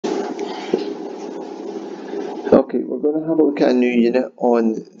Okay, we're going to have a look at a new unit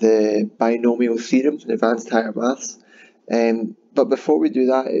on the binomial theorem in advanced higher maths. But before we do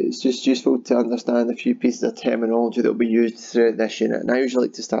that, it's just useful to understand a few pieces of terminology that will be used throughout this unit. And I usually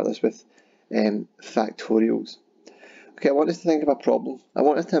like to start this with factorials. Okay, I want us to think of a problem. I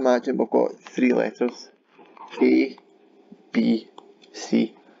want us to imagine we've got three letters, A, B,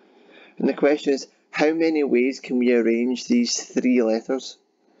 C. And the question is, how many ways can we arrange these three letters?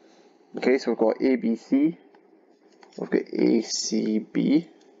 Okay, so we've got A, B, C. We've got ACB,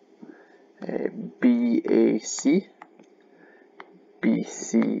 BAC,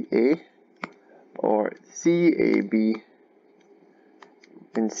 BCA, or CAB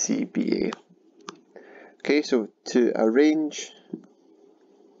and CBA. Okay, so to arrange,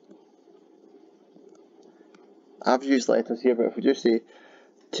 I've used letters here, but if we just say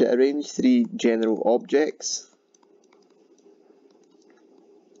to arrange three general objects,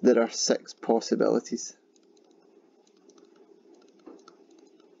 there are 6 possibilities.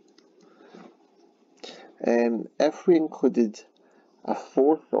 If we included a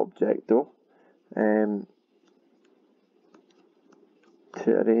fourth object though, to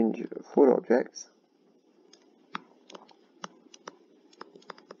arrange 4 objects,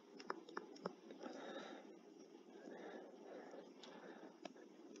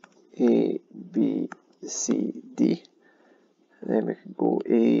 A, B, C, D, and then we could go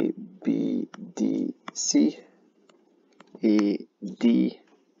A, B, D, C, A, D,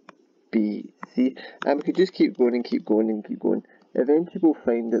 B, C, and we could just keep going and keep going and keep going. Eventually we'll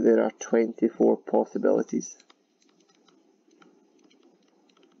find that there are 24 possibilities.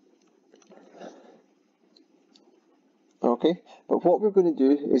 Okay, but what we're going to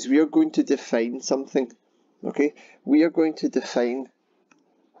do is we are going to define something. Okay, we are going to define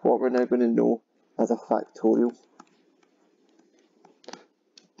what we're now going to know as a factorial.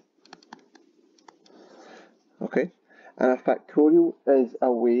 Okay, and a factorial is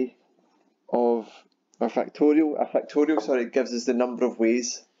a way of a factorial gives us the number of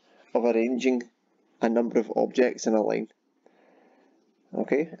ways of arranging a number of objects in a line.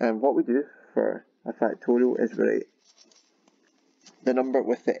 Okay, and what we do for a factorial is we write the number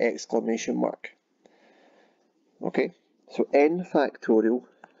with the exclamation mark. Okay, so n factorial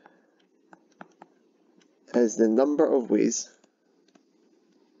is the number of ways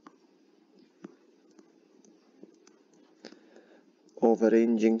of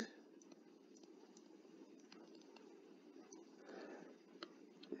arranging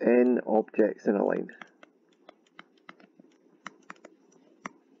n objects in a line.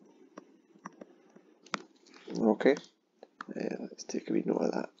 Okay, let's take a wee note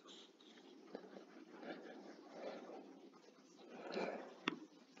of that.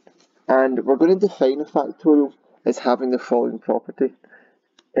 And we're going to define a factorial as having the following property.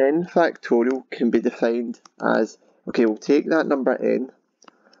 N factorial can be defined as, okay, we'll take that number n,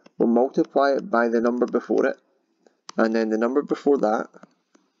 we'll multiply it by the number before it, and then the number before that,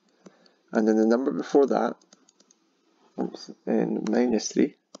 and then the number before that, and minus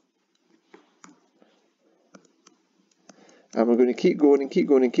 3. And we're going to keep going and keep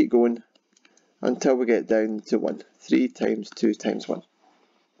going and keep going until we get down to 1. 3 times 2 times 1.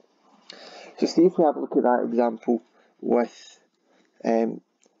 So see if we have a look at that example with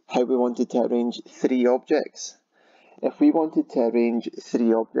how we wanted to arrange 3 objects. If we wanted to arrange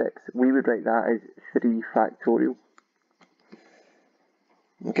 3 objects, we would write that as 3 factorial.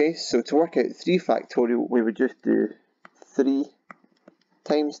 Okay, so to work out 3 factorial, we would just do 3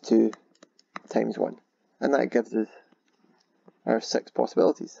 times 2 times 1. And that gives us our 6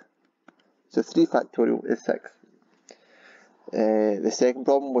 possibilities. So 3 factorial is 6. The second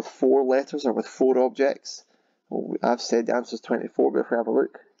problem with 4 letters or with 4 objects, well, I've said the answer is 24, but if we have a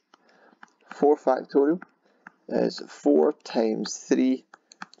look, 4 factorial is 4 times 3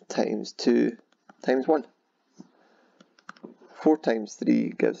 times 2 times 1. 4 times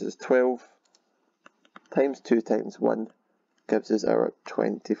 3 gives us 12, times 2 times 1 gives us our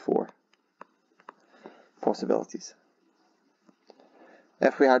 24 possibilities.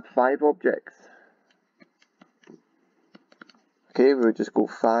 If we had 5 objects, okay, we would just go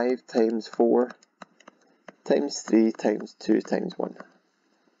 5 times 4 times 3 times 2 times 1.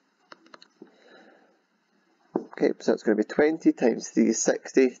 Okay, so that's going to be 20 times 3 is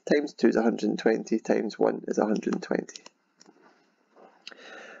 60, times 2 is 120, times 1 is 120.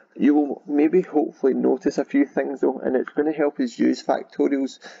 You will maybe hopefully notice a few things though, and it's going to help us use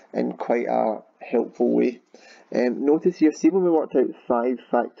factorials in quite a helpful way. Notice here, see when we worked out 5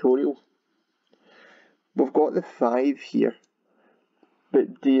 factorial, we've got the 5 here,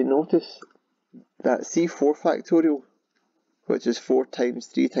 but do you notice that C4 factorial, which is 4 times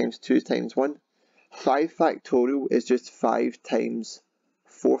 3 times 2 times 1, 5 factorial is just 5 times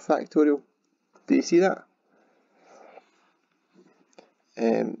 4 factorial. Do you see that?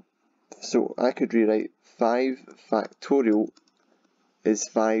 So I could rewrite 5 factorial is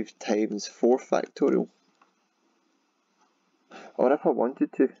 5 times 4 factorial. Or if I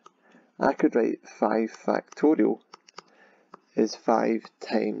wanted to, I could write 5 factorial is 5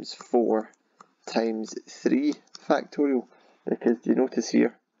 times 4 times 3 factorial, because do you notice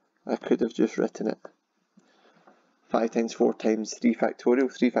here, I could have just written it 5 times 4 times 3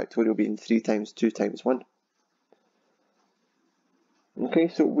 factorial being 3 times 2 times 1. Okay,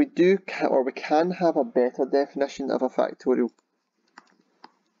 so we can have a better definition of a factorial.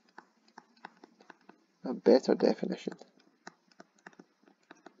 A better definition.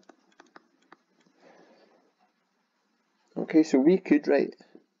 Okay, so we could write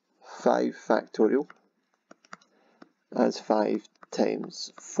 5 factorial as 5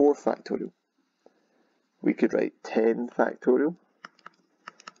 times 4 factorial. We could write 10 factorial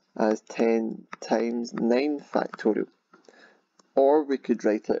as 10 times 9 factorial. Or we could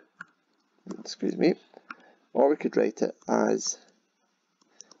write it, or we could write it as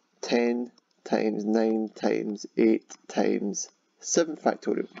 10 times 9 times 8 times 7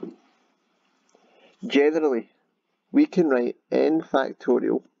 factorial. Generally, we can write n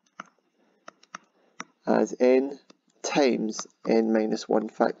factorial as n times n minus 1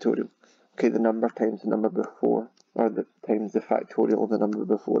 factorial. Okay, the number times the number before, or the times the factorial of the number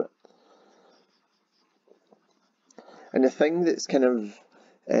before it. And the thing that's kind of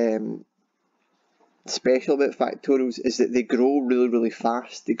special about factorials is that they grow really, really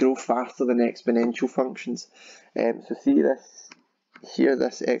fast. They grow faster than exponential functions. So see this here,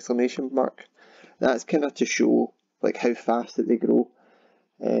 this exclamation mark. That's kind of to show like how fast that they grow.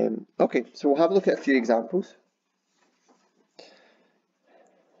 Okay, so we'll have a look at a few examples.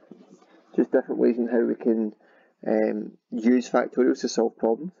 Just different ways in how we can use factorials to solve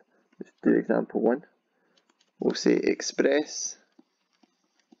problems. Let's do example 1. We'll say express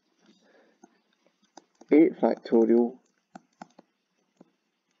 8 factorial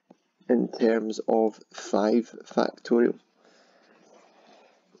in terms of 5 factorial.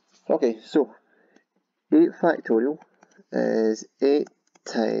 Okay, so 8 factorial is 8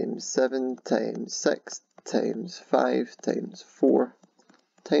 times 7 times 6 times 5 times 4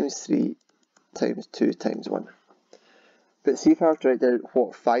 times 3 times 2 times 1. But see if I have to write down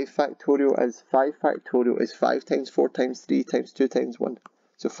what 5 factorial is. 5 factorial is 5 times 4 times 3 times 2 times 1.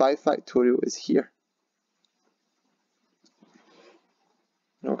 So 5 factorial is here.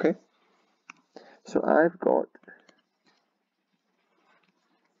 Okay. So I've got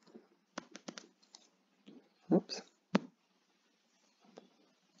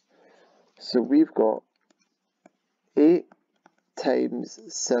So we've got 8 times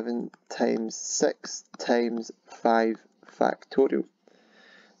 7 times 6 times 5 factorial.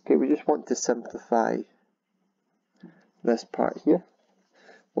 Okay, we just want to simplify this part here.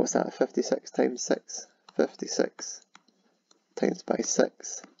 What's that? 56 times 6. 56 times by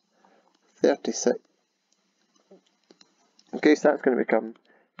 6. 36. Okay, so that's going to become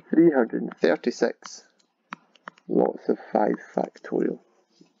 336 lots of 5 factorial.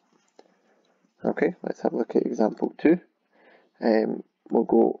 Okay, let's have a look at example 2. We'll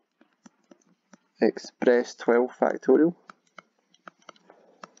go express 12 factorial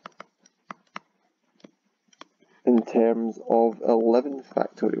in terms of 11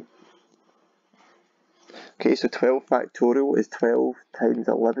 factorial. Okay, so 12 factorial is 12 times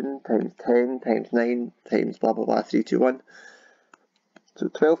 11 times 10 times 9 times blah blah blah 3, 2, 1. So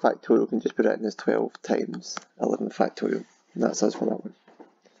 12 factorial can just be written as 12 times 11 factorial. And that's us for that one.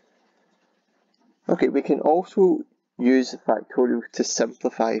 Okay, we can also use factorial to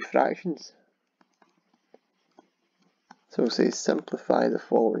simplify fractions. So we'll say simplify the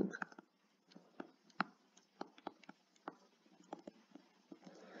following.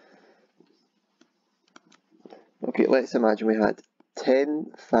 Okay, let's imagine we had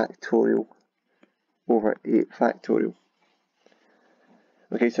 10 factorial over 8 factorial.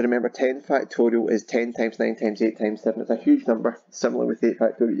 Okay, so remember 10 factorial is 10 times 9 times 8 times 7. It's a huge number, similar with 8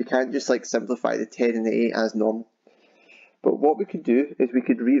 factorial. You can't just like simplify the 10 and the 8 as normal. But what we could do is we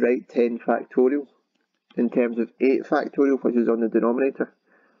could rewrite 10 factorial in terms of 8 factorial, which is on the denominator.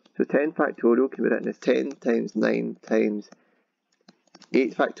 So 10 factorial can be written as 10 times 9 times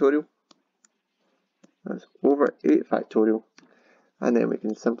 8 factorial. That's over 8 factorial. And then we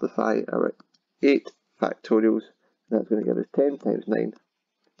can simplify our 8 factorials. And that's going to give us 10 times 9,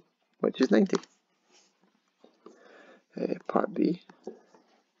 which is 90. Part B.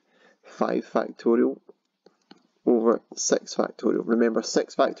 5 factorial over 6 factorial. Remember,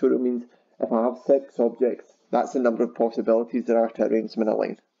 6 factorial means If I have 6 objects, that's the number of possibilities there are to arrange them in a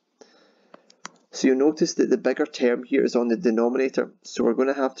line. So you'll notice that the bigger term here is on the denominator, so we're going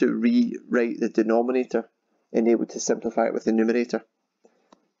to have to rewrite the denominator and able to simplify it with the numerator.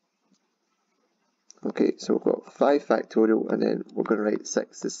 Okay, so we've got 5 factorial, and then we're going to write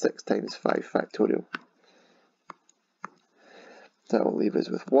 6 as 6 times 5 factorial. That will leave us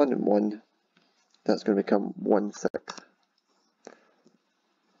with 1 and 1. That's going to become 1/6.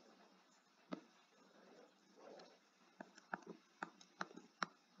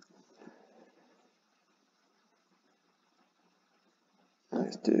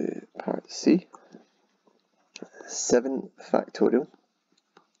 Let's do part C. 7 factorial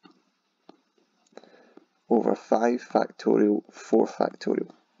over 5 factorial 4 factorial.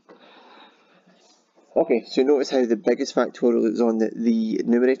 Okay, so notice how the biggest factorial is on the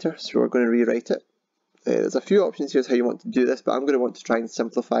numerator, so we're going to rewrite it. There's a few options here as how you want to do this, but I'm going to want to try and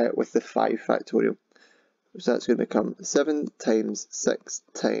simplify it with the 5 factorial. So that's going to become 7 times 6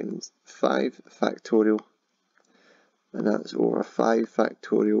 times 5 factorial, and that's over 5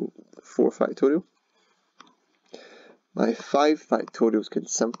 factorial 4 factorial. My 5 factorials can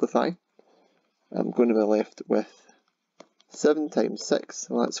simplify. I'm going to be left with 7 times 6,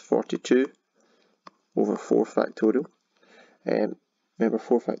 well that's 42, over 4 factorial. Remember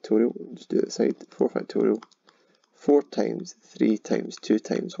 4 factorial, we'll just do it aside, 4 factorial, 4 times 3 times 2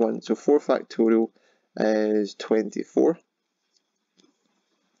 times 1, so 4 factorial is 24.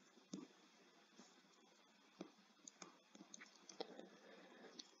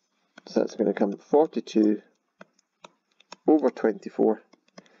 So that's going to come 42 over 24,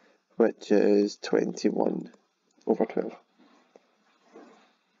 which is 21 over 12.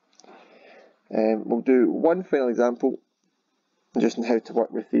 We'll do one final example just on how to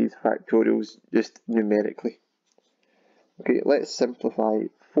work with these factorials just numerically. Okay, let's simplify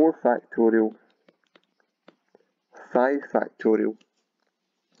 4 factorial, 5 factorial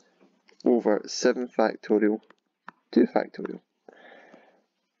over 7 factorial, 2 factorial.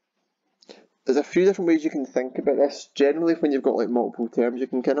 There's a few different ways you can think about this. Generally, when you've got like multiple terms, you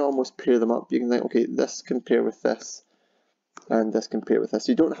can kind of almost pair them up. You can think, okay, this can pair with this, and this can pair with this.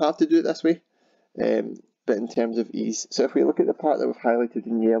 You don't have to do it this way, but in terms of ease. So if we look at the part that we've highlighted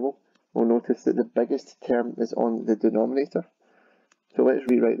in yellow, we'll notice that the biggest term is on the denominator. So let's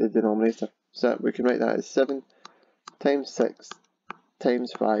rewrite the denominator. So we can write that as 7 times 6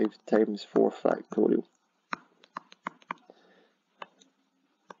 times 5 times 4 factorial.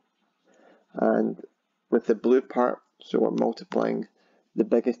 And with the blue part, so we're multiplying, the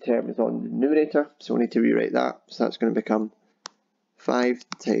biggest term is on the numerator, so we need to rewrite that. So that's going to become 5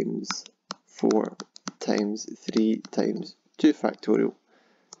 times 4 times 3 times 2 factorial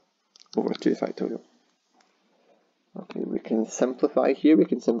over 2 factorial. Okay, we can simplify here. We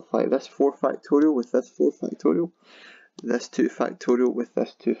can simplify this 4 factorial with this 4 factorial, this 2 factorial with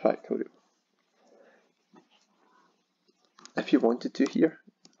this 2 factorial. If you wanted to here,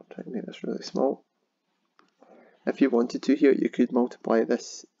 I'll try and make this really small. If you wanted to here, you could multiply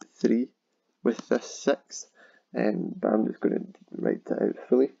this 3 with this 6, but I'm just going to write that out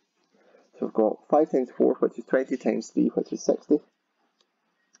fully. So we've got 5 times 4, which is 20 times 3, which is 60.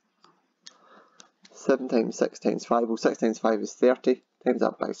 7 times 6 times 5, well 6 times 5 is 30, times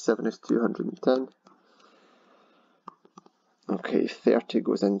that by 7 is 210. Okay, 30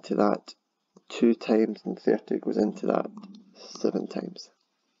 goes into that 2 times, and 30 goes into that 7 times.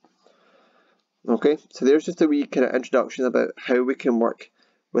 Okay, so there's just a wee kind of introduction about how we can work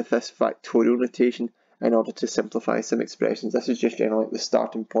with this factorial notation in order to simplify some expressions. This is just generally the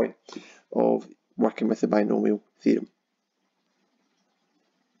starting point of working with the binomial theorem.